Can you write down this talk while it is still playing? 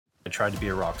tried to be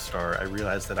a rock star. I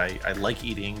realized that I like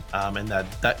eating, and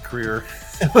that career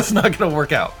was not going to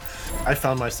work out. I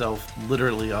found myself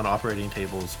literally on operating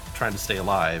tables trying to stay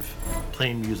alive.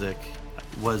 Playing music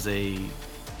was a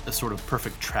sort of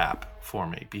perfect trap for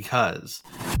me because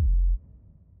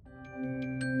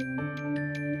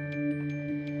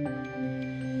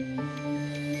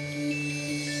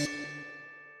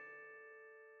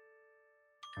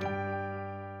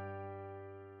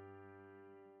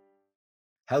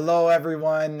Hello,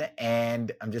 everyone,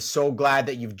 and I'm just so glad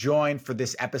that you've joined for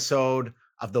this episode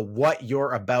of the What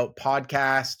You're About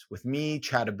podcast with me,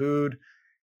 Chad Abood.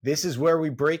 This is where we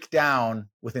break down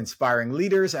with inspiring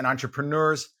leaders and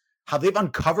entrepreneurs how they've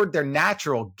uncovered their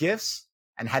natural gifts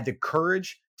and had the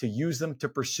courage to use them to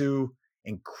pursue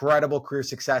incredible career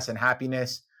success and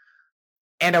happiness.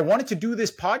 And I wanted to do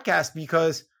this podcast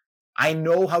because I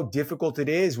know how difficult it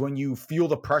is when you feel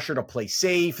the pressure to play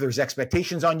safe. There's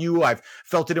expectations on you. I've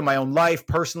felt it in my own life,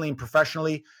 personally and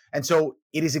professionally. And so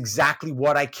it is exactly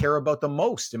what I care about the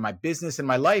most in my business and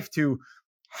my life, to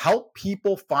help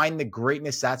people find the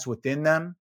greatness that's within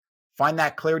them, find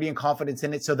that clarity and confidence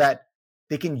in it so that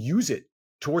they can use it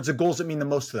towards the goals that mean the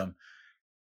most to them.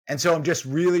 And so I'm just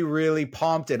really, really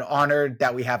pumped and honored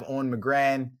that we have Owen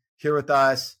McGrann here with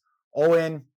us.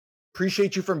 Owen,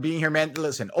 appreciate you from being here, man.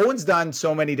 Listen, Owen's done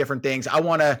so many different things. I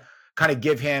want to kind of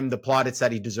give him the plaudits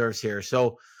that he deserves here.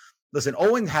 So listen,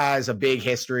 Owen has a big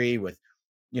history with,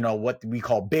 what we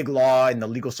call big law in the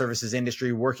legal services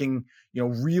industry, working,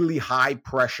 really high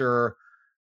pressure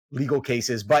legal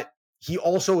cases, but he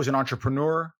also is an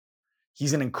entrepreneur.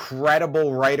 He's an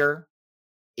incredible writer.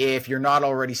 If you're not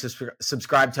already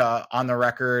subscribed to On the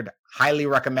Record, highly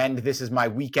recommend. This is my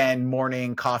weekend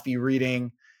morning coffee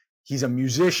reading. He's a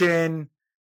musician.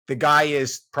 The guy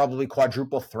is probably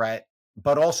quadruple threat,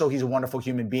 but also he's a wonderful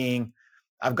human being.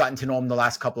 I've gotten to know him the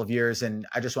last couple of years, and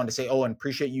I just wanted to say, Owen,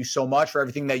 appreciate you so much for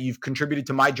everything that you've contributed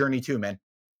to my journey too, man.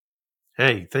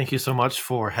 Hey, thank you so much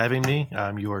for having me.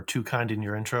 You are too kind in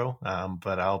your intro,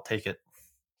 but I'll take it.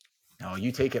 No,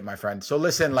 you take it, my friend. So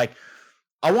listen,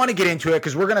 I want to get into it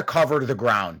because we're going to cover the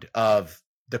ground of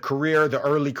the career, the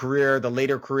early career, the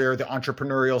later career, the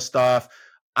entrepreneurial stuff.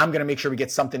 I'm going to make sure we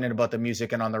get something in about the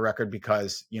music and On the Record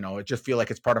because, it just feel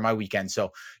like it's part of my weekend.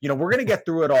 So, we're going to get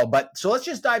through it all. But so let's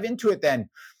just dive into it then.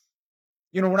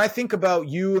 When I think about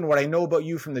you and what I know about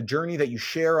you from the journey that you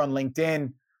share on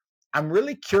LinkedIn, I'm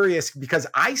really curious because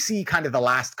I see kind of the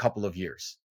last couple of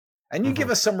years. And you give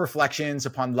us some reflections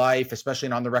upon life, especially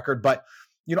in On the Record. But,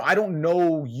 I don't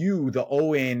know you, the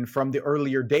Owen, from the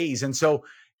earlier days. And so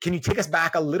can you take us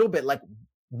back a little bit?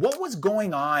 What was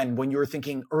going on when you were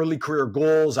thinking early career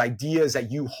goals, ideas that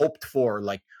you hoped for?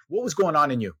 What was going on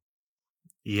in you?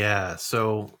 Yeah,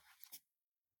 so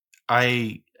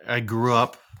I grew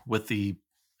up with the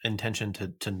intention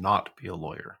to not be a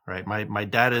lawyer, right? My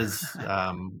dad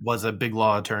was a big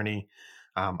law attorney.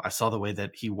 I saw the way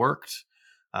that he worked.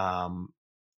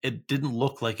 It didn't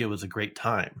look like it was a great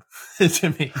time to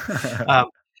me.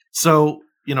 So,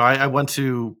 I went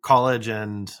to college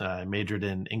and I majored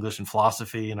in English and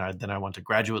philosophy. And then I went to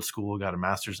graduate school, got a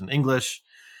master's in English,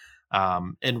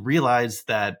 and realized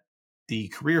that the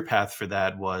career path for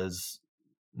that was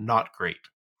not great.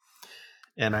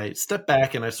 And I stepped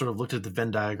back and I sort of looked at the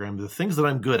Venn diagram, the things that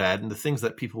I'm good at and the things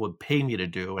that people would pay me to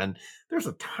do. And there's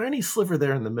a tiny sliver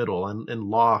there in the middle, and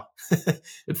law,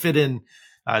 it fit in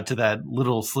to that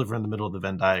little sliver in the middle of the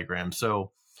Venn diagram.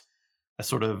 So I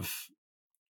sort of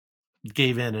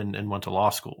gave in and went to law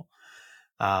school.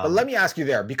 But let me ask you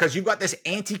there, because you've got this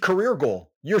anti-career goal.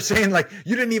 You're saying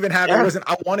you didn't even have, it wasn't,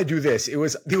 I want to do this. It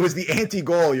was the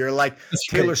anti-goal. You're like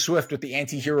Taylor Swift with the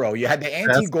anti-hero. You had the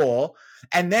anti-goal,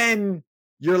 and then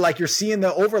you're seeing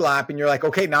the overlap and you're like,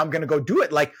 okay, now I'm going to go do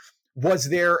it. Was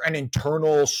there an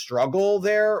internal struggle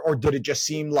there, or did it just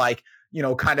seem like,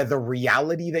 kind of the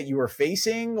reality that you were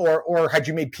facing, or had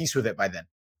you made peace with it by then?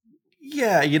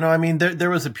 Yeah. There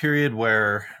was a period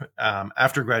where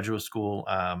after graduate school,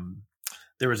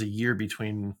 there was a year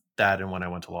between that and when I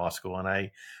went to law school, and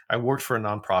I worked for a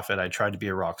nonprofit. I tried to be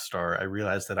a rock star. I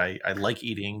realized that I like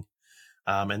eating,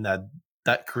 and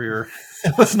that career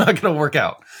was not going to work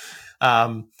out.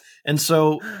 And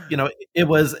so, it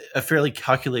was a fairly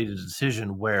calculated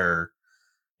decision where,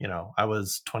 I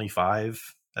was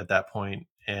 25 at that point,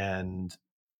 and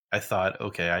I thought,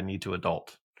 okay, I need to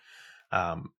adult.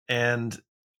 And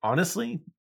honestly,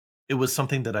 it was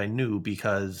something that I knew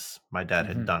because my dad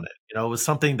had done it. It was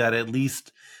something that at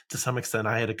least to some extent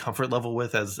I had a comfort level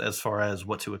with as far as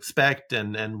what to expect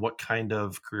and what kind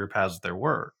of career paths there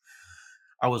were.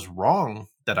 I was wrong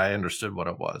that I understood what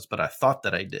it was, but I thought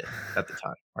that I did at the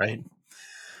time, right?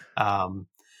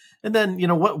 And then,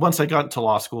 once I got to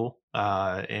law school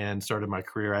and started my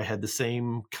career, I had the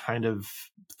same kind of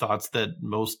thoughts that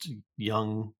most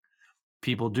young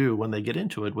people do when they get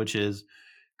into it, which is,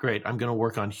 great, I'm going to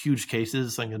work on huge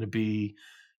cases. I'm going to be,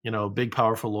 a big,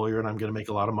 powerful lawyer, and I'm going to make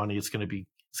a lot of money. It's going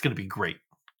to be great.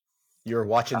 You're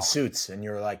watching Suits and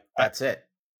you're like, I, that's it.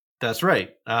 that's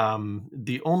right.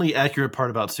 The only accurate part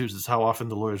about Suits is how often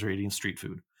the lawyers are eating street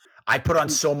food. I put on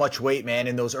so much weight, man,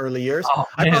 in those early years. Oh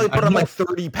I man, probably I put on know, like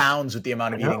 30 pounds with the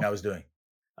amount I of eating know, I was doing.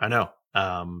 I know.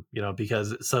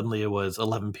 Because suddenly it was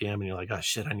 11 p.m. and you're like, oh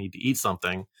shit, I need to eat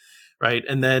something, right?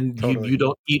 And then you Totally.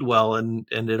 don't eat well, and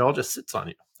it all just sits on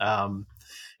you.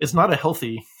 It's not a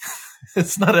healthy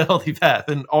it's not a healthy path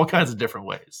in all kinds of different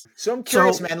ways. So I'm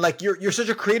curious, So man. Like you're such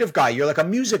a creative guy. You're like a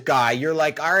music guy. You're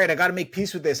like, all right, I got to make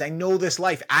peace with this. I know this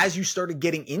life. As you started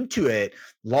getting into it,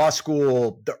 law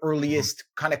school, the earliest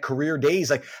kind of career days,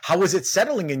 like how was it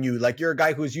settling in you? Like you're a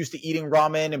guy who's used to eating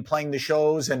ramen and playing the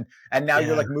shows, and now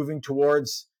you're yeah, like moving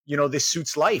towards this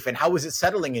Suits life. And how was it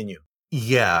settling in you?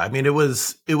 yeah. I mean, it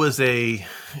was in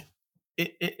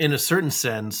a certain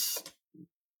sense,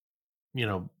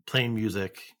 playing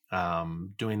music,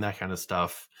 doing that kind of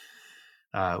stuff,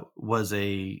 was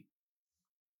a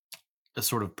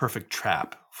sort of perfect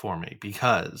trap for me,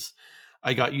 because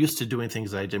I got used to doing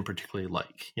things that I didn't particularly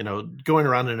like. Going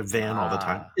around in a van all the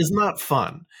time Ah, is not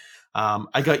fun.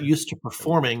 I got used to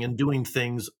performing and doing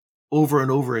things over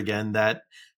and over again that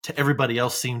to everybody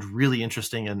else seemed really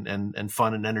interesting and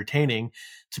fun and entertaining.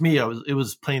 To me, it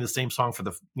was playing the same song for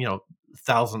the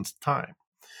thousandth time.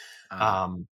 ah.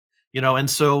 Um, and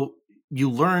so you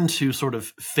learn to sort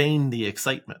of feign the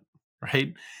excitement,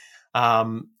 right?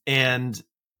 And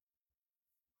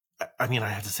I mean, I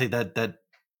have to say that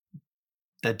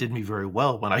did me very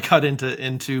well when I got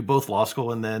into both law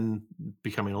school and then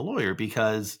becoming a lawyer,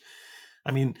 because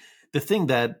I mean, the thing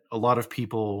that a lot of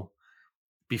people,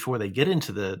 before they get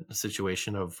into the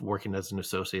situation of working as an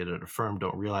associate at a firm,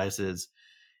 don't realize is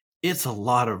it's a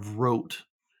lot of rote,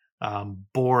 Right,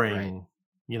 boring,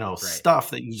 right,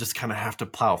 stuff that you just kind of have to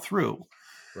plow through.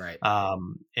 right,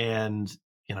 And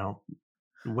you know,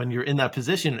 when you're in that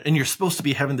position and you're supposed to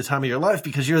be having the time of your life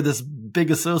because you're this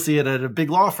big associate at a big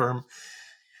law firm,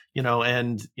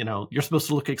 and you're supposed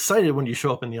to look excited when you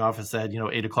show up in the office at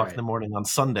 8 o'clock in right, the morning on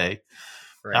Sunday.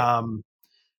 right. um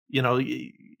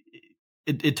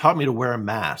it taught me to wear a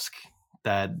mask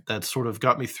that sort of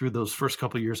got me through those first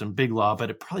couple of years in big law, but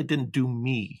it probably didn't do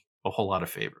me a whole lot of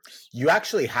favors. You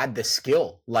actually had the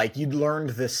skill. Like you'd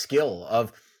learned the skill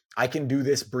of I can do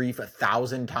this brief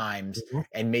 1,000 times Mhm.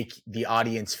 and make the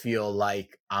audience feel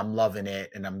like I'm loving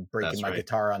it and I'm breaking That's my right.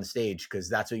 guitar on stage because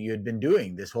that's what you had been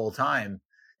doing this whole time.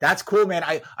 That's cool, man.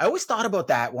 I always thought about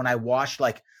that when I watched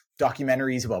like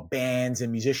documentaries about bands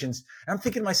and musicians. And I'm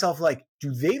thinking to myself, like,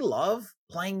 do they love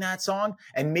playing that song?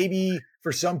 And maybe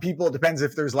for some people, it depends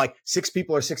if there's like 6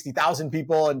 people or 60,000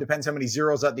 people, and depends how many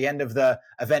zeros at the end of the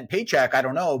event paycheck. I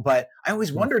don't know, but I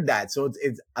always Mm. wondered that. So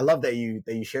it's I love that you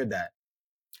shared that.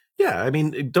 Yeah, I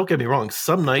mean, don't get me wrong.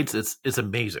 Some nights it's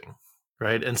amazing,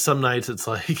 right? And some nights it's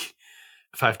like,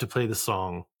 if I have to play the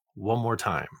song one more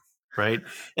time, right?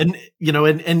 And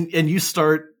and you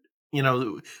start,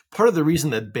 part of the reason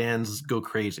that bands go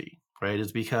crazy, right,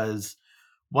 is because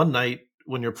one night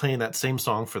when you're playing that same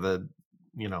song for the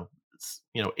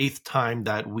eighth time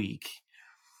that week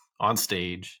on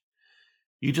stage,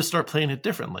 you just start playing it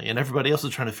differently, and everybody else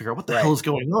is trying to figure out what the hell Right, is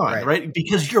going on, right, right?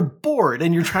 Because you're bored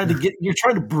and you're trying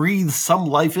to breathe some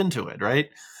life into it, right?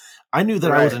 I knew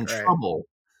that I was right, in right. trouble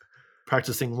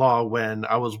practicing law when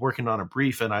I was working on a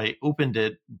brief, and I opened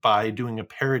it by doing a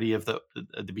parody of the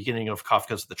beginning of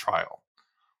Kafka's The Trial,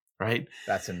 right?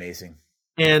 That's amazing.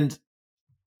 And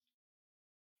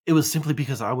it was simply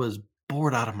because I was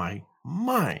bored out of my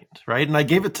mind, right? And I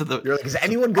gave it to the You're like, is to the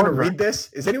anyone going to partner, read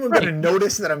this? Is anyone going to right?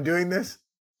 notice that I'm doing this?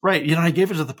 Right. I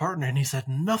gave it to the partner, and he said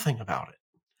nothing about it.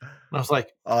 And I was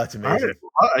like, Oh, that's all right, amazing.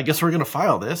 well, I guess we're going to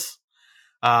file this.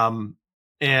 Um,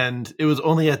 and it was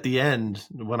only at the end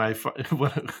when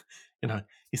when,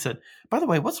 he said, by the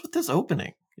way, what's with this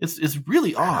opening? It's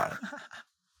really odd.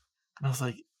 And I was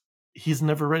like, he's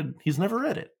never read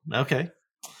it. Okay.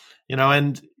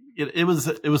 And it was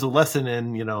a lesson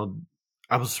in,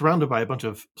 I was surrounded by a bunch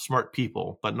of smart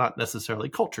people, but not necessarily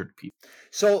cultured people.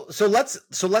 So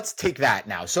let's take that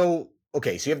now. So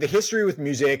okay, so you have the history with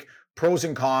music, pros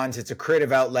and cons. It's a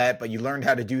creative outlet, but you learned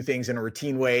how to do things in a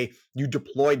routine way. You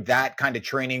deployed that kind of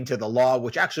training to the law,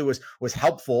 which actually was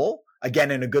helpful,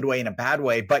 again in a good way, in a bad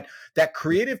way. But that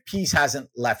creative piece hasn't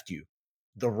left you.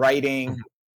 The writing,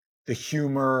 the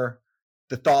humor,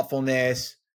 the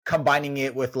thoughtfulness. combining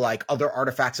it with like other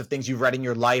artifacts of things you've read in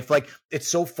your life. Like, it's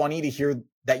so funny to hear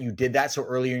that you did that so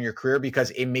early in your career,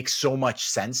 because it makes so much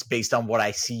sense based on what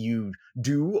I see you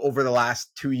do over the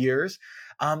last 2 years.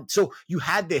 So you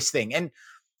had this thing, and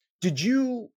did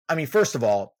you, I mean, first of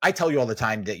all, I tell you all the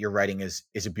time that your writing is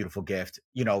a beautiful gift.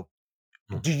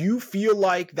 Do you feel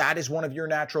like that is one of your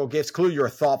natural gifts? Clearly, you're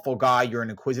a thoughtful guy. You're an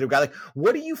inquisitive guy. Like,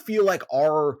 what do you feel like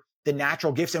are the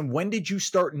natural gifts, and when did you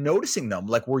start noticing them?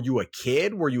 Like, were you a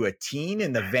kid? Were you a teen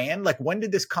in the van? Like, when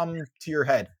did this come to your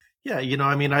head? Yeah,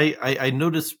 I mean, I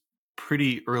noticed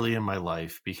pretty early in my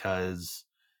life because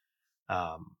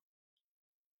um,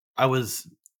 I was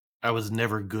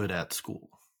never good at school,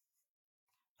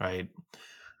 right?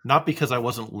 Not because I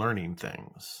wasn't learning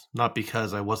things, not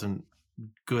because I wasn't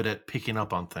good at picking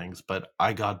up on things, but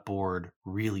I got bored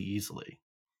really easily.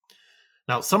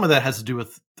 Now, some of that has to do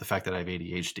with the fact that I have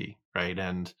ADHD, right?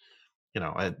 And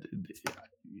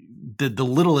the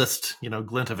littlest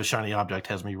glint of a shiny object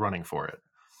has me running for it.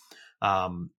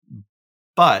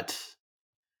 But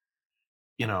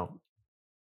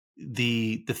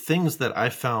the things that I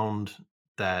found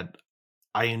that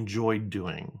I enjoyed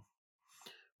doing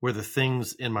were the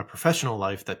things in my professional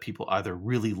life that people either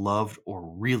really loved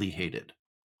or really hated.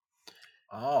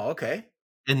 Oh, okay.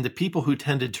 And the people who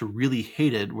tended to really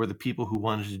hate it were the people who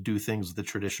wanted to do things the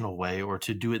traditional way, or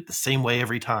to do it the same way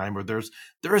every time, or there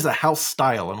is a house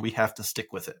style and we have to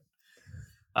stick with it.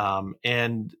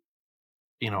 And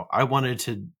I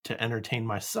wanted to entertain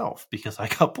myself because I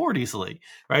got bored easily,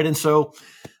 right? And so,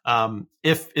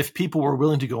 if people were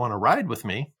willing to go on a ride with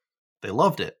me, they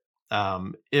loved it.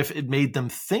 If it made them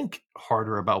think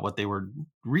harder about what they were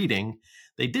reading,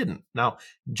 they didn't. Now,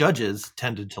 judges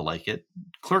tended to like it,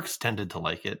 clerks tended to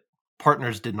like it,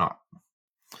 partners did not.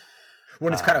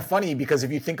 When it's kind of funny, because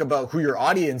if you think about who your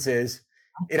audience is,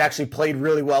 it actually played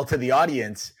really well to the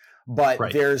audience. But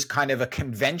right. There's kind of a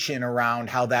convention around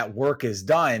how that work is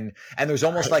done. And there's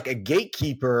almost like a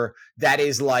gatekeeper that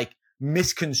is like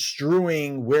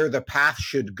misconstruing where the path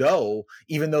should go,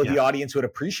 even though the audience would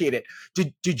appreciate it.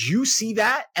 Did you see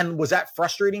that? And was that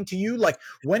frustrating to you? Like,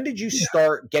 when did you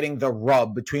start getting the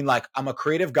rub between like, I'm a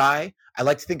creative guy, I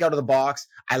like to think out of the box,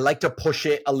 I like to push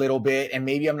it a little bit, and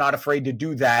maybe I'm not afraid to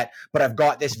do that, but I've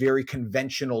got this very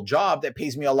conventional job that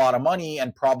pays me a lot of money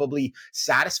and probably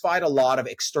satisfied a lot of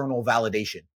external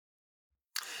validation?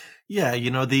 Yeah,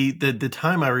 the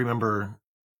time I remember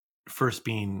first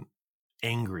being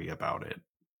angry about it,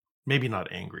 maybe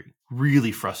not angry,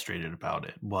 really frustrated about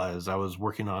it, was I was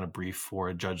working on a brief for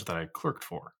a judge that I clerked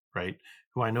for, right?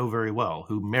 Who I know very well,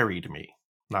 who married me,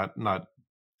 not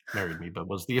married me, but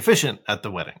was the officiant at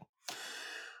the wedding.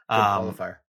 Good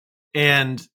qualifier.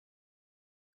 And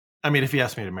I mean, if he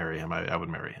asked me to marry him, I would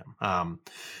marry him.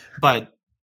 But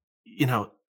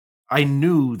I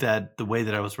knew that the way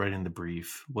that I was writing the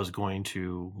brief was going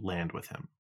to land with him.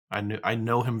 I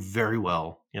know him very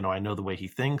well. I know the way he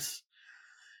thinks.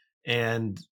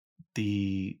 And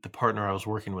the partner I was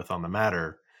working with on the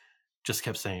matter just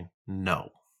kept saying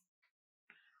no.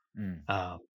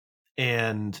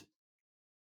 And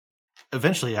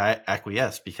eventually I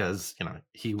acquiesced because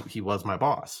he was my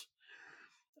boss.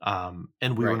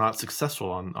 And we were not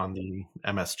successful on the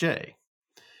MSJ,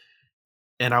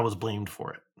 and I was blamed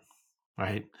for it.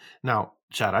 Right now,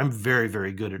 Chad, I'm very,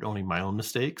 very good at owning my own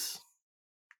mistakes.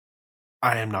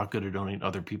 I am not good at owning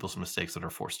other people's mistakes that are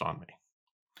forced on me.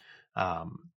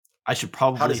 I should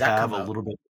probably have a little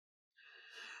bit.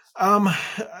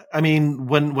 I mean,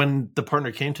 when the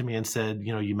partner came to me and said,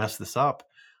 you messed this up,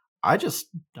 I just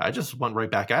went right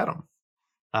back at him.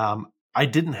 I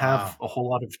didn't have a whole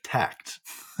lot of tact.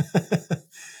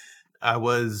 I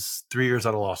was 3 years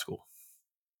out of law school.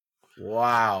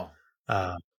 Wow.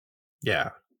 Yeah.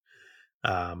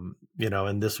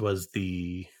 And this was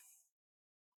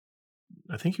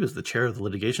I think he was the chair of the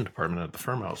litigation department at the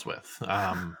firm I was with.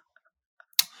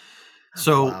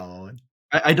 So wow.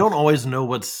 I don't always know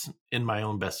what's in my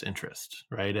own best interest,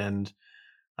 right? And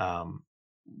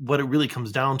what it really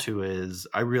comes down to is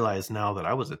I realize now that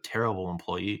I was a terrible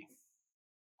employee.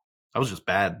 I was just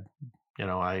bad.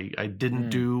 I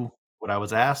didn't do what I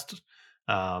was asked.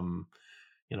 When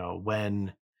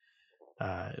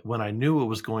I knew it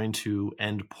was going to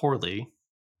end poorly,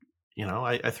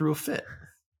 I threw a fit.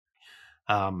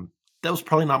 That was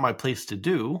probably not my place to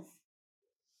do,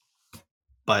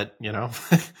 but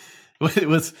it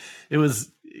was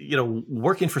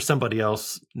working for somebody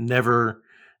else never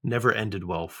ended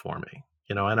well for me.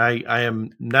 And I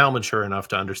am now mature enough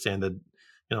to understand that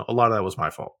a lot of that was my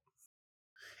fault.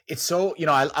 It's so,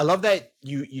 I love that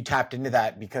you tapped into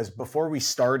that, because before we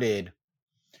started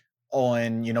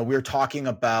on, we were talking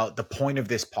about the point of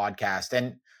this podcast,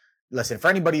 and listen, for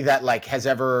anybody that like has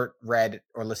ever read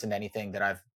or listened to anything that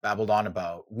I've babbled on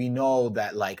about, we know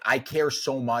that like I care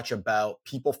so much about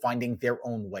people finding their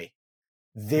own way,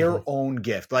 their Mhm. own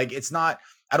gift. Like it's not,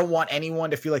 I don't want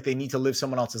anyone to feel like they need to live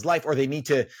someone else's life or they need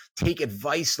to take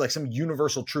advice, like some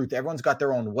universal truth. Everyone's got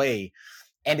their own way.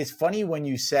 And it's funny when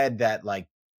you said that, like,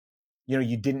 you know,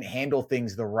 you didn't handle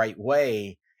things the right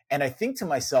way. And I think to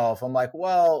myself, I'm like,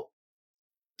 well,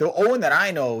 the Owen that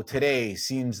I know today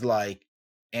seems like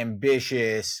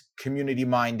ambitious, community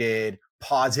minded,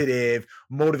 positive,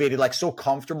 motivated, like so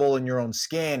comfortable in your own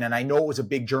skin. And I know it was a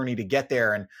big journey to get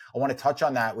there. And I want to touch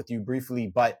on that with you briefly,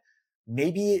 but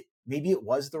maybe it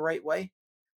was the right way,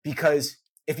 because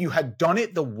if you had done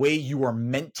it the way you were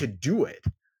meant to do it,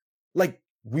 like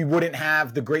we wouldn't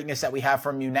have the greatness that we have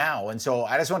from you now. And so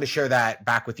I just wanted to share that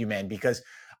back with you, man, because it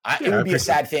Yeah, I would be a appreciate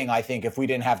sad that. thing, I think, if we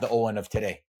didn't have the Owen of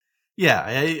today. Yeah,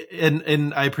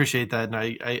 and I appreciate that, and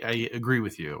I agree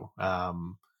with you.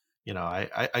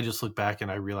 I just look back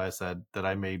and I realize that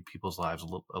I made people's lives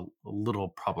a little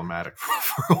problematic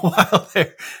for a while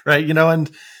there, right?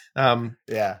 And um,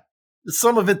 Yeah.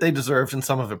 some of it they deserved, and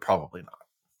some of it probably not.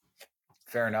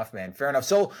 Fair enough, man. Fair enough.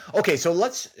 So, okay, so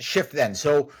let's shift then.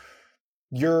 So,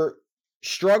 you're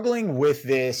struggling with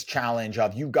this challenge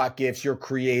of you've got gifts, you're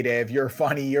creative, you're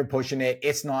funny, you're pushing it,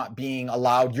 it's not being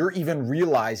allowed. You're even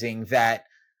realizing that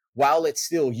while it's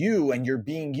still you and you're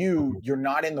being you, you're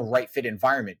not in the right fit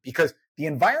environment, because the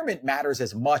environment matters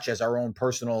as much as our own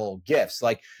personal gifts.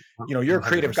 Like, you know, you're a One hundred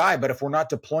creative guy, percent. but if we're not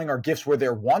deploying our gifts where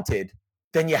they're wanted,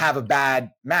 then you have a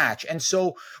bad match. And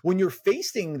so when you're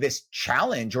facing this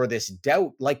challenge or this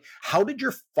doubt, like how did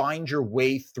you find your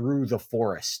way through the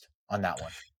forest on that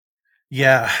one?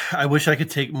 Yeah, I wish I could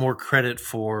take more credit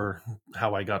for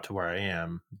how I got to where I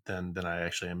am than I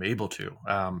actually am able to.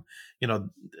 You know,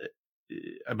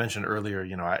 I mentioned earlier,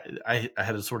 I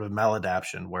had a sort of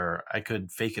maladaption where I could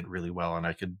fake it really well and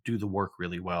I could do the work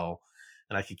really well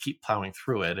and I could keep plowing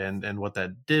through it. And what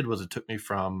that did was it took me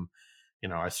from,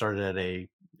 I started at a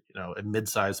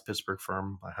mid-sized Pittsburgh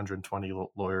firm, 120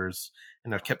 lawyers,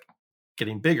 and I kept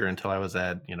getting bigger until I was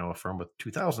at, a firm with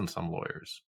 2,000 some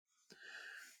lawyers.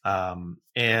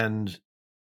 And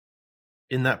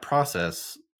in that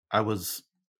process,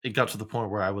 it got to the point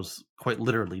where I was quite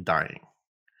literally dying.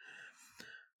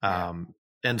 Yeah.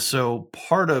 And so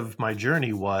part of my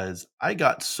journey was I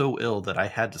got so ill that I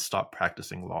had to stop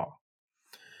practicing law.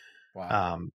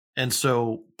 Wow. And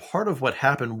so part of what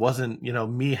happened wasn't,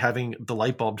 me having the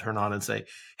light bulb turn on and say,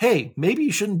 hey, maybe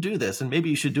you shouldn't do this and maybe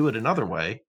you should do it another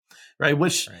way. Right.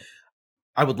 Which Right.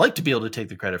 I would like to be able to take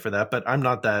the credit for that, but I'm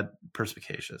not that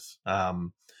perspicacious.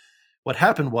 What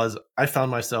happened was I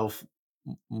found myself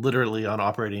literally on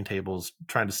operating tables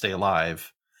trying to stay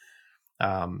alive.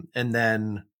 And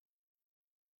then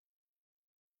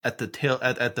at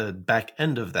the back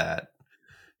end of that,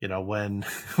 when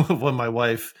when my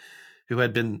wife, who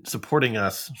had been supporting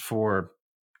us for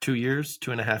 2 years,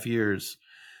 2.5 years,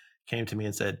 came to me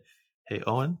and said, hey,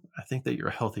 Owen, I think that you're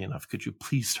healthy enough. Could you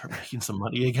please start making some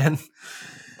money again?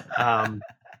 Um,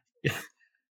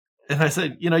 and I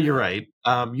said, you're right.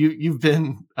 You've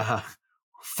been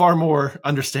far more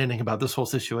understanding about this whole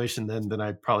situation than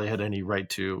I probably had any right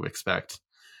to expect.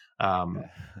 The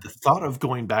thought of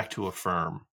going back to a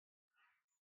firm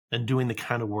and doing the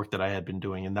kind of work that I had been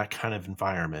doing in that kind of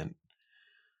environment,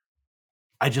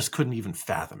 I just couldn't even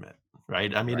fathom it.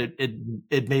 Right. I mean, Right.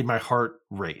 it made my heart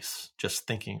race just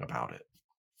thinking about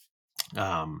it.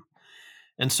 Um,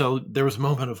 and so there was a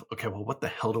moment of, okay, well, what the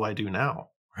hell do I do now?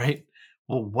 Right.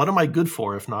 Well, what am I good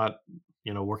for if not,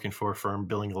 working for a firm,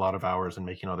 billing a lot of hours and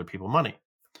making other people money?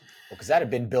 Well, because that had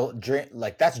been built,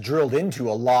 like that's drilled into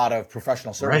a lot of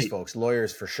professional service Right. folks,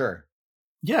 lawyers for sure.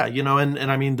 Yeah.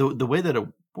 And I mean, the way that it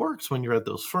works when you're at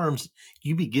those firms,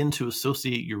 you begin to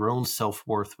associate your own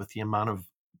self-worth with the amount of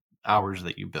hours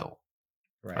that you bill.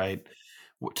 Right.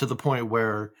 Right. To the point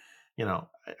where, I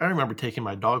remember taking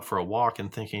my dog for a walk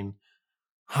and thinking,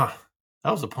 huh, that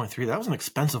was a point three. That was an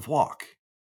expensive walk.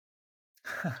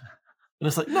 And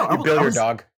it's like, no, You bill I your was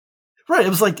dog. right. It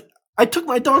was like, I took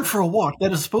my dog for a walk.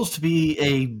 That is supposed to be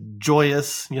a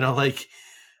joyous, like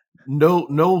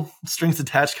no strings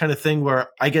attached kind of thing where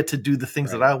I get to do the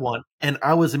things that Right. I want. And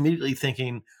I was immediately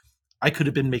thinking I could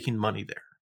have been making money there.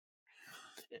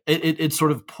 It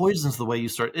sort of poisons the way you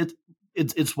start.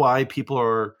 It's why people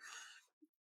are,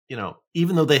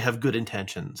 even though they have good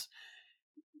intentions,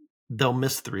 they'll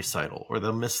miss the recital or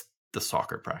they'll miss the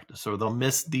soccer practice or they'll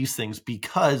miss these things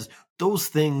because those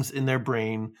things in their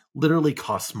brain literally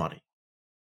cost money.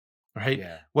 right?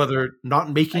 Yeah. Whether not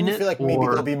And making you feel it like maybe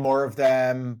there'll or be more of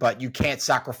them, but you can't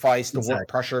sacrifice the work exactly,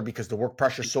 pressure because the work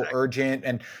pressure is so exactly. urgent,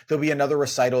 and there'll be another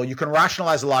recital. You can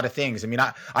rationalize a lot of things. I mean,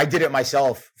 I did it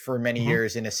myself for many Hmm.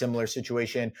 years in a similar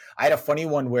situation. I had a funny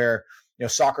one where,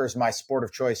 soccer is my sport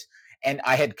of choice. And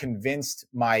I had convinced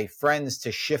my friends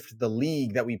to shift the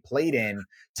league that we played in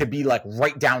to be like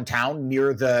right downtown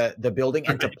near the building,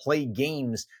 and to Right. play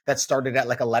games that started at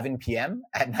like 11 p.m.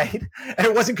 at night. And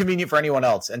it wasn't convenient for anyone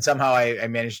else. And somehow I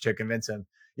managed to convince them,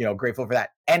 grateful for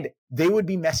that. And they would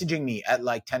be messaging me at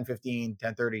like 10:15,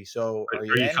 10:30. So are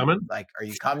you Are you in? coming? Like, are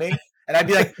you coming? And I'd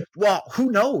be like, well,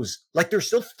 who knows? Like, there's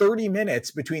still 30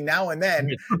 minutes between now and then,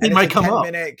 Right. and Something it's a might come 10 up.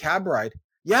 minute cab ride.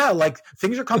 Yeah, like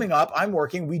things are coming up. I'm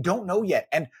working. We don't know yet.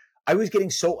 And I was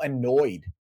getting so annoyed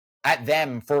at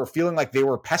them for feeling like they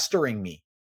were pestering me.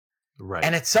 And Right.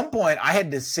 at some point, I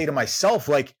had to say to myself,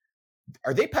 like,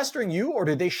 are they pestering you, or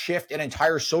did they shift an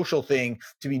entire social thing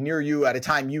to be near you at a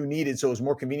time you needed so it was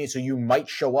more convenient, so you might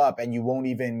show up and you won't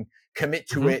even commit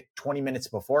to Hmm. it 20 minutes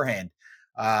beforehand?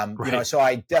 Right. So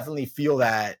I definitely feel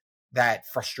that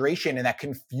frustration and that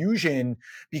confusion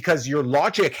because your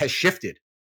logic has shifted.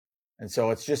 And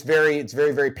so it's very,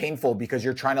 very painful because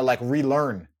you're trying to like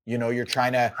relearn, you're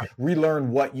trying to Right.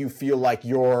 relearn what you feel like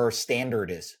your standard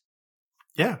is.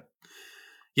 Yeah.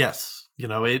 Yes.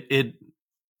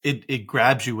 It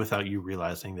grabs you without you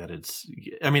realizing that it's.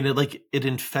 I mean, it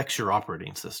infects your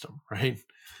operating system, right?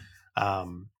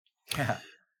 Um, Yeah.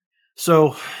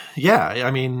 so yeah, I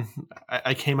mean,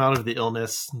 I came out of the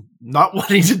illness not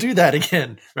wanting to do that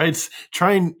again, right? It's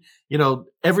trying,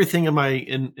 everything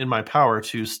in my power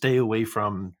to stay away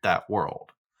from that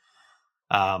world.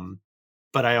 Um,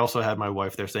 but I also had my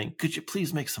wife there saying, "Could you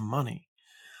please make some money?"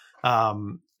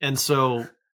 And so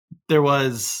there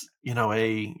was,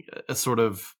 a sort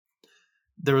of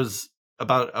there was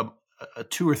about a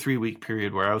 2 or 3 week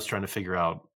period where I was trying to figure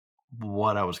out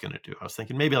what I was going to do. I was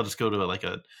thinking maybe I'll just go to like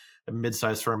a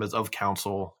mid-sized firm as of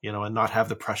counsel, and not have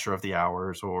the pressure of the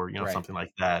hours or, Right. something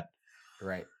like that.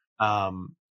 Right.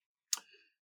 Um,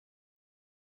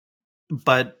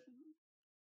 but,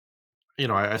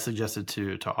 I suggested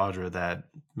to Audra that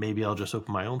maybe I'll just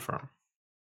open my own firm.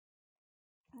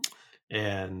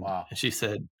 And, Wow. and she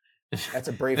said, That's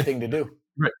a brave thing to do.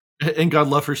 right. And God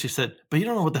love her. She said, but you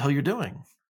don't know what the hell you're doing.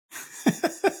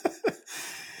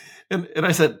 And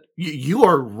I said, you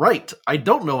are right. I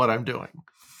don't know what I'm doing.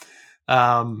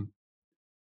 Um,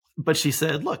 but she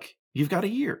said, look, you've got a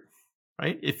year,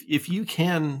 right? If you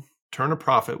can turn a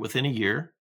profit within a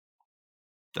year,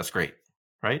 that's great,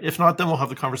 right? If not, then we'll have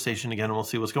the conversation again and we'll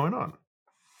see what's going on.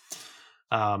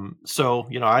 So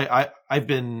I've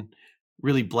been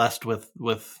really blessed with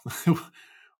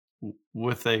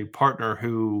with a partner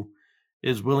who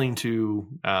is willing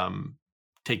to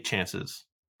take chances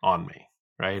on me,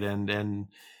 right? And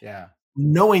Yeah.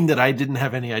 knowing that I didn't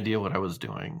have any idea what I was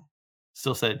doing,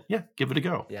 still said, yeah, give it a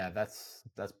go. Yeah, that's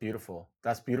beautiful.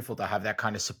 That's beautiful to have that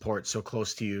kind of support so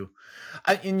close to you.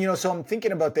 And so I'm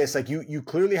thinking about this. Like you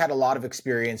clearly had a lot of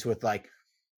experience with like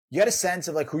you had a sense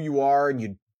of like who you are, and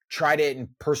you tried it in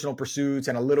personal pursuits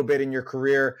and a little bit in your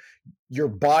career. Your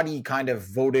body kind of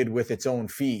voted with its own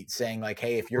feet, saying like,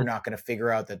 "Hey, if you're not going to figure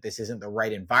out that this isn't the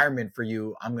right environment for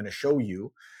you, I'm going to show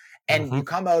you." And Mm-hmm. you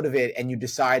come out of it and you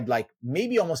decide, like,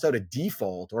 maybe almost out of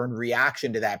default or in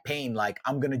reaction to that pain, like,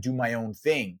 I'm going to do my own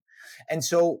thing. And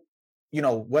so,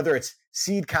 whether it's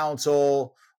Seed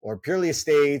Council or Purely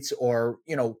Estates or,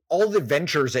 all the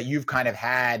ventures that you've kind of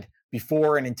had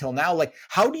before and until now, like,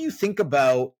 how do you think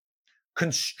about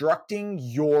constructing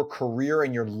your career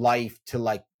and your life to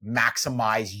like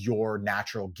maximize your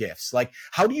natural gifts? Like,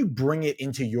 how do you bring it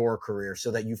into your career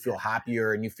so that you feel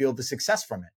happier and you feel the success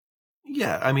from it?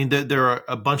 Yeah, I mean, there are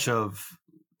a bunch of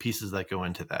pieces that go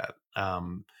into that.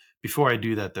 Before I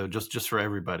do that, though, just for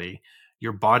everybody,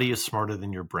 your body is smarter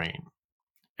than your brain.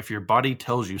 If your body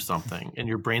tells you something and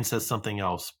your brain says something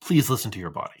else, please listen to your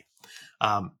body.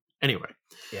 Anyway,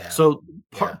 Yeah. so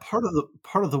Yeah. part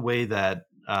of the way that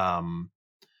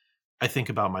I think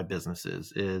about my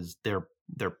businesses is they're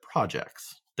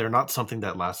projects. They're not something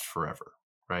that lasts forever,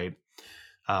 right?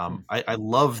 Hmm. I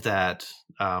love that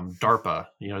DARPA,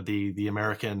 the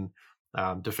American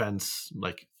Defense,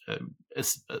 like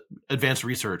advanced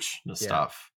research Yeah.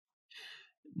 stuff.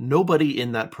 Nobody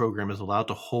in that program is allowed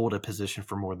to hold a position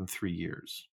for more than 3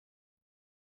 years,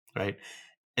 right?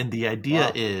 And the idea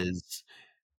Wow. is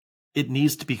it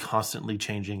needs to be constantly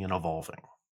changing and evolving,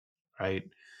 right?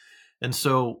 And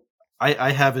so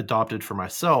I have adopted for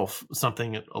myself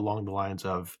something along the lines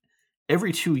of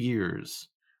every 2 years,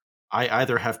 I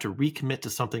either have to recommit to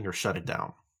something or shut it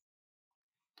down.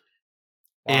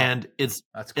 Wow. and it's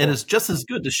That's and cool. it's just as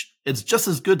good to it's just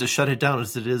as good to shut it down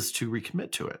as it is to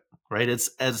recommit to it, right? It's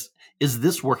as is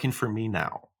this working for me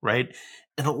now, right?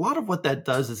 And a lot of what that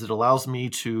does is it allows me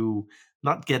to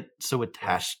not get so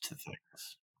Right. attached to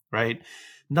things, right?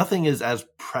 Nothing is as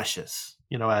precious,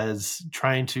 as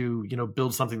trying to,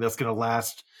 build something that's going to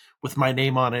last with my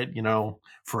name on it,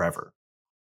 forever.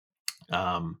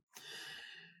 Um,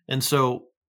 and so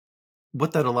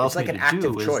what that It's allows me like an to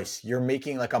active do is, choice. You're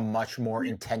making like a much more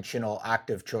yeah, intentional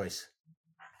active choice.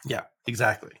 yeah,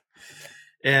 exactly.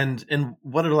 And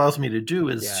what it allows me to do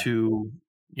is Yeah. to,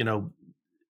 you know,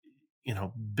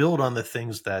 build on the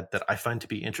things that I find to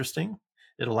be interesting.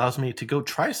 It allows me to go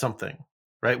try something,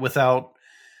 right? Without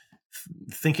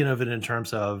thinking of it in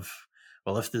terms of,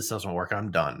 well, if this doesn't work,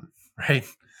 I'm done, right?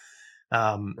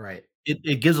 Um, Right.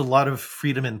 it gives a lot of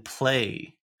freedom and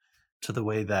play to the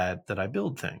way that I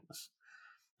build things.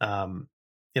 Um,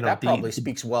 That probably the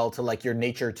speaks well to like your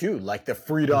nature too, like the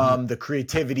mhm, freedom, the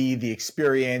creativity, the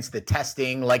experience, the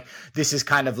testing. Like this is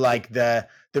kind of like the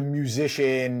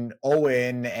musician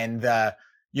Owen and the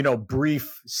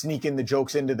brief sneaking the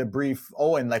jokes into the brief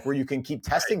Owen, like where you can keep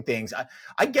right. testing things.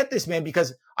 I get this, man,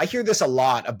 because I hear this a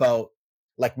lot about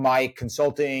like my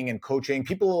consulting and coaching.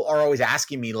 People are always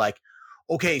asking me like,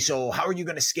 okay, so how are you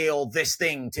going to scale this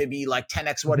thing to be like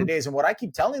 10x what Mhm, it is? And what I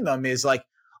keep telling them is like,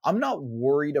 I'm not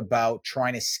worried about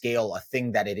trying to scale a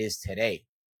thing that it is today.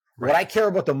 What right. I care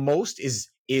about the most is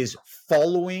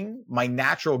following my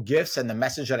natural gifts and the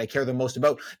message that I care the most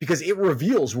about because it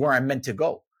reveals where I'm meant to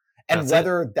go. And That's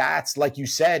it. whether that's like you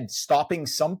said, stopping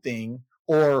something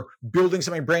or building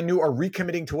something brand new or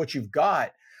recommitting to what you've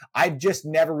got, I've just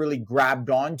never really grabbed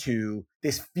onto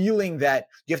this feeling that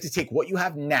you have to take what you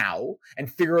have now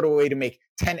and figure out a way to make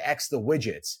 10x the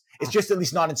widgets. It's just at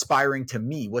least not inspiring to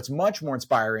me. What's much more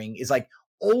inspiring is like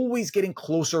always getting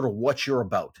closer to what you're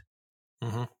about.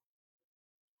 Hmm.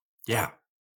 Yeah,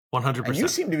 And you 100%.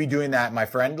 seem to be doing that, my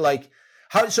friend. Like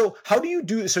how do you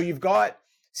do so you've got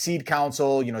seed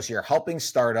counsel, so you're helping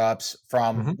startups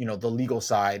from, Hmm. the legal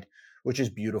side, which is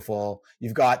beautiful.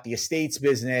 You've got the estates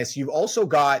business. You've also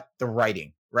got the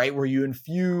writing, right? Where you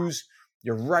infuse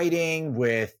your writing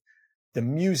with the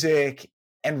music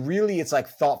and really it's like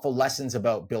thoughtful lessons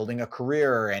about building a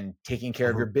career and taking care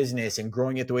of Hmm. your business and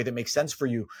growing it the way that makes sense for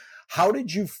you. How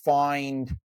did you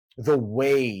find the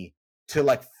way to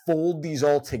like fold these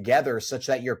all together such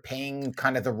that you're paying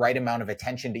kind of the right amount of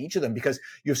attention to each of them because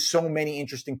you have so many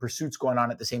interesting pursuits going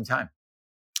on at the same time?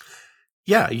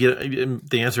 Yeah,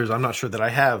 the answer is I'm not sure that I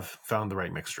have found the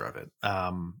right mixture of it.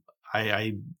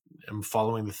 I am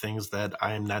following the things that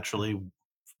I am naturally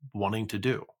wanting to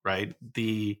do. Right.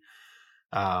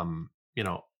 Um, you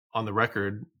know, on the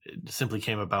record, it simply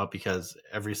came about because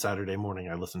every Saturday morning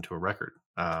I listen to a record.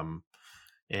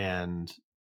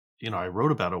 And I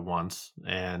wrote about it once,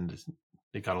 and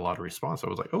it got a lot of response. I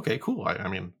was like, okay, cool. I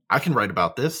mean, I can write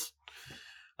about this.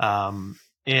 Um,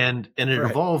 and it Right.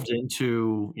 evolved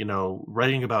into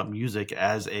writing about music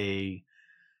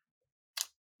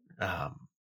um,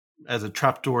 as a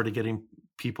trapdoor to getting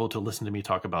people to listen to me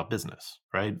talk about business,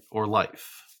 right, or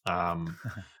life.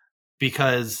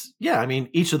 Because yeah, I mean,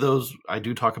 each of those I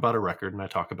do talk about a record, and I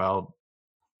talk about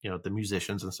the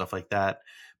musicians and stuff like that.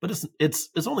 But it's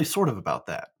only sort of about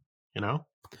that, you know.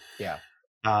 Yeah.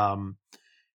 Um,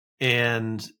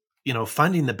 and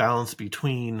finding the balance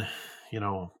between you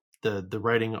know the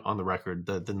writing on the record,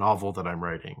 the novel that I'm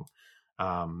writing,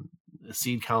 um,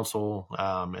 seed council,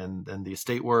 and the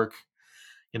estate work.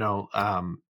 You know,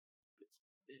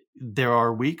 there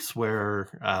are weeks where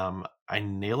I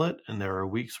nail it, and there are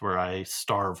weeks where I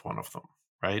starve one of them.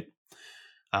 Right.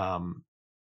 Um,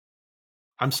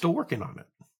 I'm still working on it.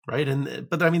 Right.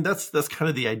 But I mean, that's kind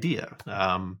of the idea.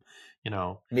 You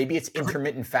know, Maybe it's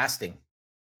intermittent fasting.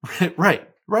 right,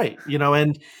 right.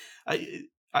 And I,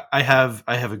 I have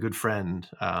a good friend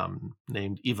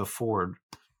named Eva Ford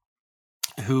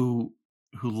who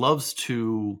loves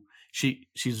to.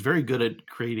 She's very good at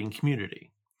creating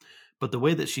community, but the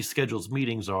way that she schedules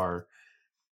meetings are,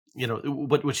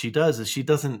 what she does is she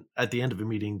doesn't at the end of a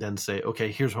meeting then say,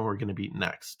 okay, here's when we're going to meet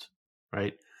next,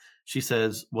 right? She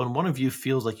says, when one of you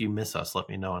feels like you miss us, let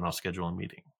me know and I'll schedule a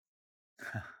meeting.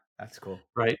 That's cool.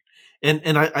 Right.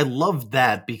 And I love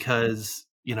that because,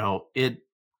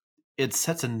 it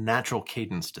sets a natural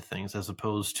cadence to things as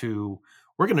opposed to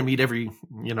we're going to meet every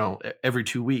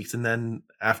 2 weeks. And then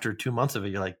after 2 months of it,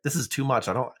 you're like, this is too much.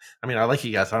 I mean, I like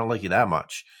you guys. I don't like you that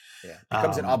much. Yeah.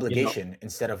 Becomes an You know, obligation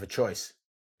instead of a choice.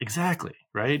 exactly.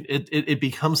 Right. It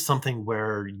becomes something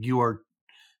where you are,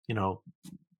 you know,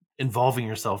 involving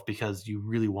yourself because you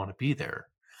really want to be there.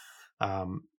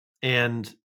 Um,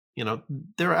 and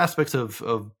there are aspects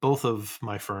of both of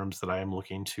my firms that I am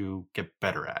looking to get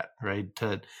better at, right?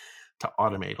 To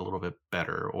automate a little bit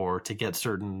better, or to get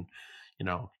certain, you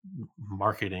know,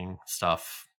 marketing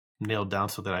stuff nailed down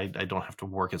so that I don't have to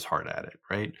work as hard at it,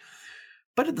 right?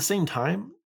 But at the same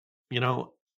time, you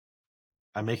know,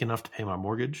 I make enough to pay my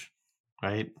mortgage,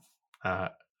 right? Uh,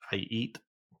 I eat.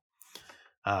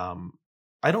 Um,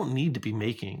 I don't need to be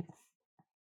making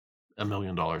 $1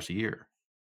 million a year.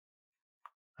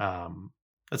 Um,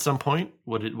 at some point,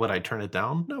 would I turn it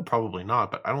down? No, probably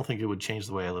not. But I don't think it would change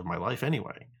the way I live my life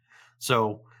anyway.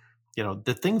 So,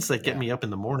 the things that get Yeah. me up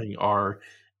in the morning are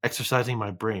exercising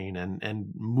my brain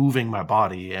and moving my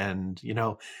body, and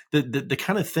the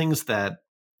kind of things that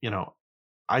you know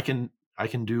I can I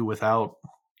can do without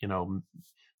you know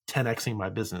 10xing my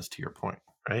business. To your point,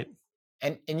 right?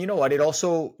 And you know what? It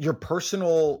also, your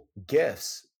personal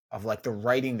gifts of like the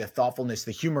writing, the thoughtfulness,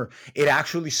 the humor, it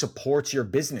actually supports your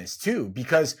business too.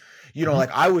 Because, Mhm.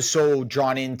 like I was so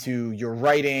drawn into your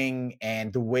writing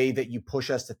and the way that you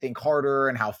push us to think harder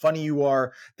and how funny you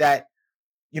are, that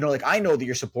like I know that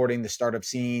you're supporting the startup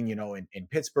scene, in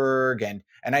Pittsburgh, and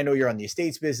I know you're on the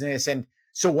estates business. And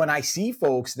so when I see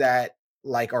folks that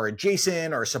like are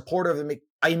adjacent or supportive,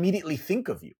 I immediately think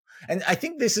of you. And I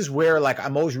think this is where like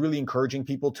I'm always really encouraging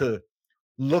people to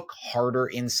look harder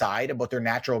inside about their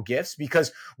natural gifts,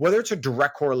 because whether it's a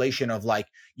direct correlation of like,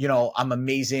 I'm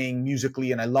amazing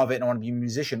musically and I love it and I want to be a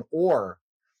musician, or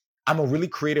I'm a really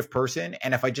creative person,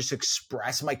 and if I just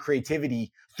express my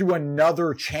creativity through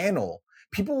another channel,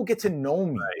 people will get to know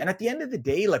me. And at the end of the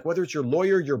day, like whether it's your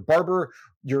lawyer, your barber,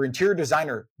 your interior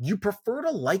designer, you prefer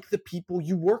to like the people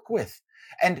you work with.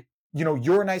 And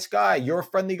you're a nice guy, you're a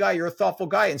friendly guy, you're a thoughtful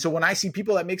guy. And so when I see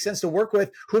people that make sense to work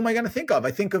with, who am I going to think of?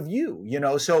 I think of you.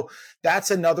 So that's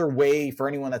another way for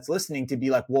anyone that's listening to be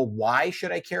like, well, why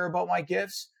should I care about my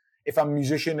gifts if I'm a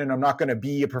musician and I'm not going to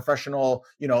be a professional,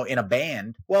 in a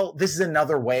band? Well, this is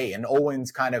another way. And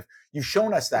Owen's kind of, you've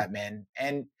shown us that, man.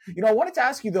 And, I wanted to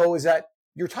ask you though, is that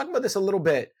you're talking about this a little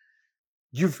bit.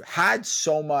 You've had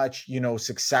so much,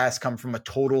 success come from a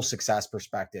total success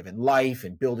perspective in life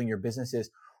and building your businesses.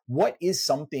 What is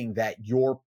something that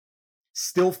you're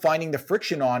still finding the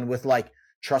friction on with, like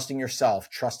trusting yourself,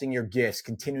 trusting your gifts,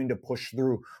 continuing to push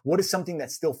through? What is something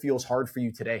that still feels hard for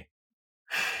you today?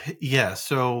 Yeah.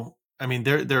 So, I mean,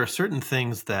 there are certain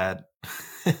things that,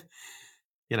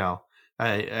 you know,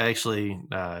 I actually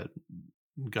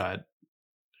got.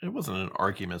 It wasn't an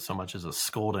argument so much as a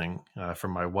scolding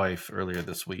from my wife earlier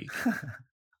this week.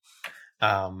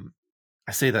 Um,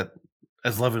 I say that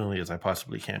as lovingly as I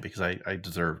possibly can because I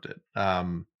deserved it.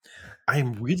 I'm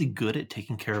really good at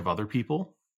taking care of other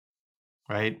people,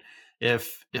 right?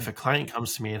 If a client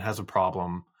comes to me and has a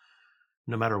problem,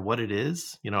 no matter what it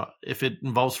is, if it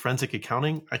involves forensic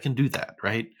accounting, I can do that,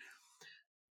 right?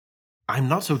 I'm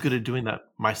not so good at doing that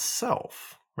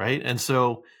myself, right? And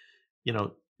so, you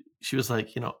know, she was like,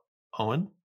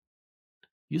 Owen,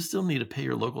 you still need to pay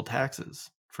your local taxes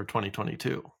for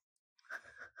 2022. I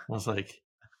was like,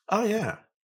 oh yeah.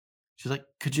 She's like,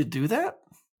 could you do that?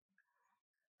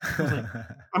 I was like,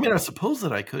 I mean, I suppose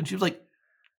that I could. She was like,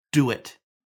 do it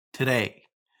today.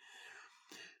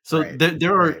 So Right.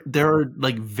 there Right. are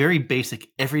like very basic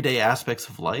everyday aspects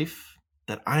of life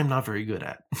that I'm not very good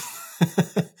at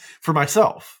for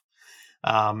myself.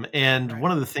 And Right.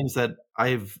 one of the things that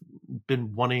I've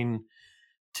been wanting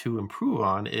to improve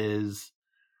on is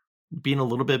being a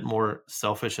little bit more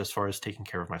selfish as far as taking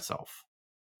care of myself,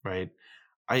 right?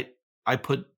 I I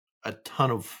put a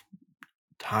ton of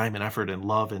time and effort and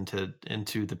love into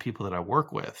the people that I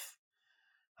work with,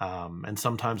 and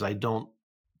sometimes I don't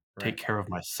take Right. care of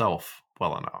myself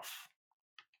well enough.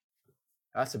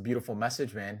 That's a beautiful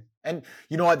message, man. And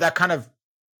you know what? That kind of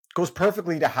goes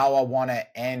perfectly to how I want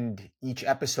to end each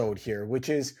episode here, which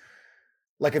is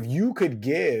like if you could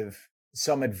give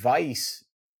some advice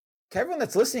to everyone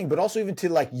that's listening, but also even to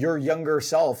like your younger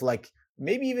self, like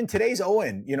maybe even today's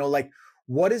Owen, like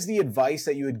what is the advice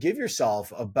that you would give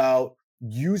yourself about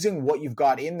using what you've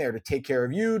got in there to take care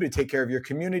of you, to take care of your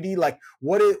community? Like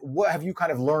what have you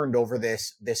kind of learned over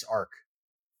this arc?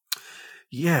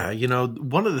 Yeah,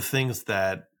 one of the things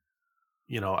that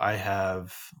I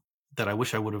have that I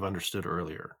wish I would have understood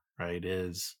earlier, right,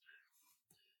 is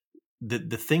the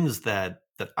things that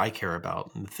I care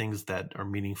about and the things that are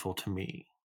meaningful to me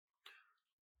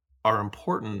are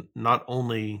important not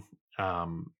only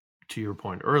to your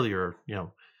point earlier,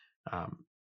 um,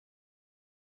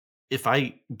 if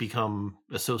I become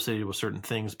associated with certain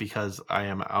things because I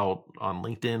am out on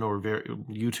LinkedIn or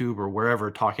YouTube or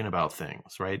wherever talking about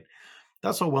things, right?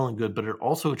 That's all well and good, but it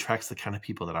also attracts the kind of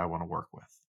people that I want to work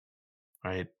with,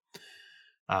 right?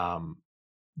 Um,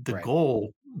 the Right.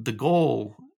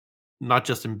 goal, not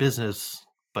just in business,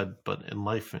 but in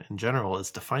life in general,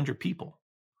 is to find your people.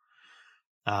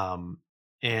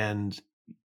 And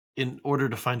in order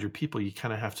to find your people, you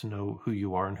kind of have to know who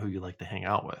you are and who you like to hang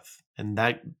out with, and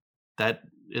that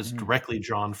is Mhm. directly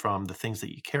drawn from the things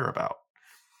that you care about,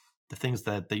 the things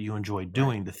that you enjoy Right.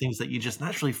 doing, the things that you just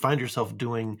naturally find yourself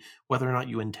doing, whether or not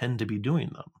you intend to be doing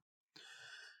them.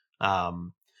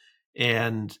 Um,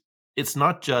 and it's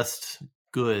not just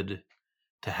good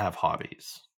to have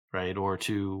hobbies, right? Or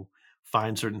to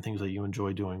find certain things that you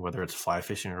enjoy doing, whether it's fly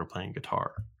fishing or playing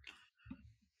guitar.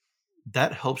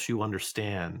 That helps you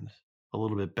understand a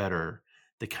little bit better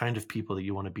the kind of people that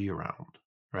you want to be around,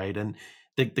 right? And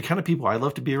the kind of people I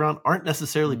love to be around aren't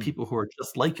necessarily Mhm. people who are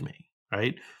just like me,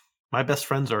 right? My best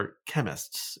friends are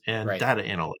chemists and Right. data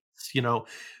analysts,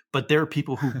 but there are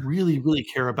people who really, really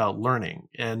care about learning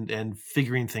and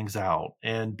figuring things out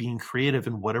and being creative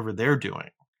in whatever they're doing,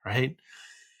 right?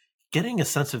 Getting a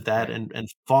sense of that Right. and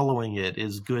following it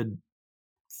is good,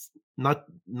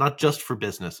 not just for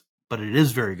business, but it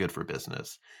is very good for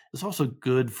business. It's also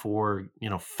good for,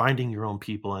 finding your own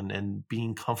people and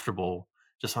being comfortable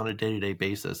just on a day-to-day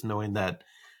basis, knowing that,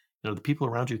 the people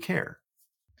around you care.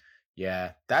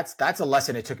 Yeah, that's a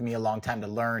lesson it took me a long time to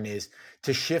learn, is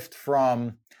to shift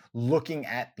from looking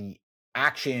at the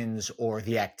actions or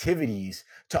the activities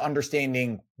to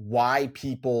understanding why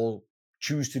people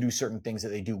choose to do certain things that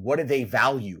they do. What do they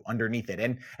value underneath it?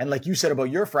 And like you said about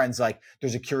your friends, like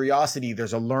there's a curiosity,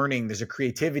 there's a learning, there's a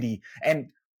creativity,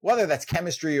 and whether that's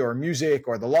chemistry or music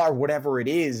or the law or whatever it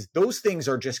is, those things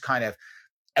are just kind of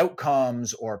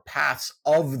outcomes or paths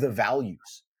of the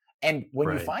values. And when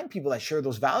you Right. find people that share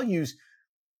those values,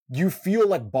 you feel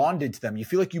like bonded to them. You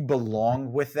feel like you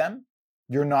belong with them.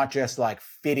 You're not just like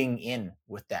fitting in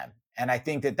with them. And I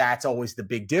think that that's always the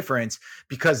big difference,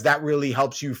 because that really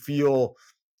helps you feel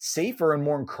safer and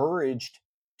more encouraged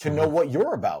to know Mhm. what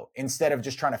you're about instead of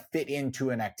just trying to fit into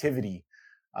an activity.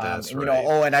 That's And right.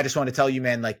 oh, and I just want to tell you,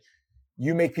 man, like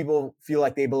you make people feel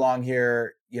like they belong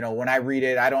here. When I read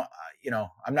it, I don't,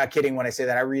 I'm not kidding when I say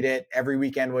that. I read it every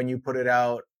weekend when you put it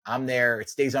out. I'm there. It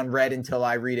stays unread until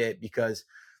I read it, because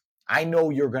I know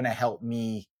you're going to help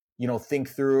me, think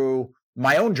through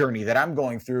my own journey that I'm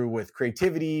going through with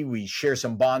creativity. We share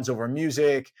some bonds over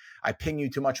music. I ping you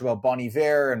too much about Bon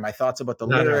Iver and my thoughts about the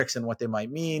No, no. lyrics and what they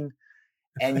might mean.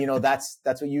 And that's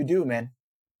what you do, man.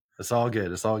 It's all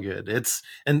good. It's all good.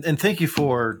 And thank you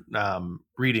for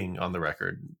reading on the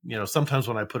record. Sometimes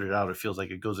when I put it out, it feels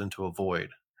like it goes into a void,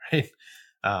 right?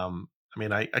 I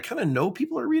mean, I kind of know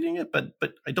people are reading it, but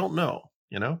I don't know.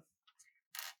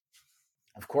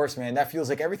 Of course, man. That feels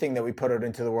like everything that we put out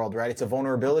into the world, right? It's a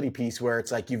vulnerability piece where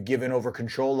it's like you've given over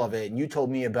control of it. And you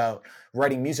told me about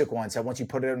writing music once, that once you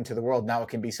put it out into the world, now it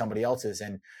can be somebody else's,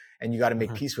 and you got to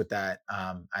make Mhm. peace with that.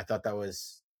 I thought that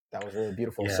was really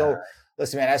beautiful. Yeah. So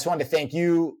listen, man, I just wanted to thank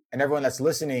you and everyone that's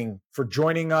listening for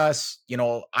joining us.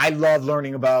 I love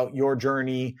learning about your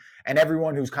journey, and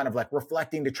everyone who's kind of like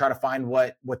reflecting to try to find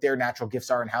what their natural gifts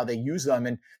are and how they use them.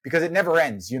 And because it never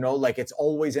ends, like it's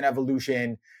always an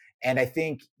evolution. And I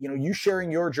think, you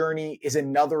sharing your journey is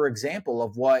another example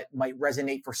of what might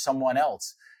resonate for someone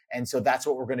else. And so that's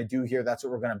what we're going to do here. That's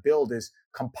what we're going to build, is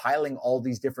compiling all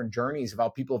these different journeys of how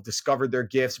people have discovered their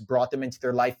gifts, brought them into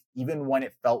their life, even when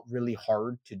it felt really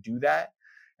hard to do that.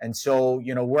 And so,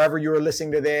 wherever you're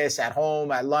listening to this, at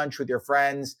home, at lunch with your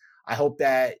friends, I hope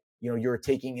that, you're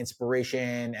taking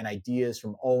inspiration and ideas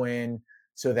from Owen,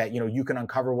 so that, you can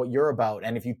uncover what you're about.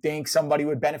 And if you think somebody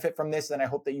would benefit from this, then I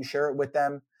hope that you share it with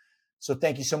them. So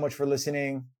thank you so much for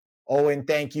listening. Owen,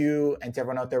 thank you. And to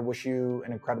everyone out there, wish you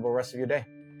an incredible rest of your day.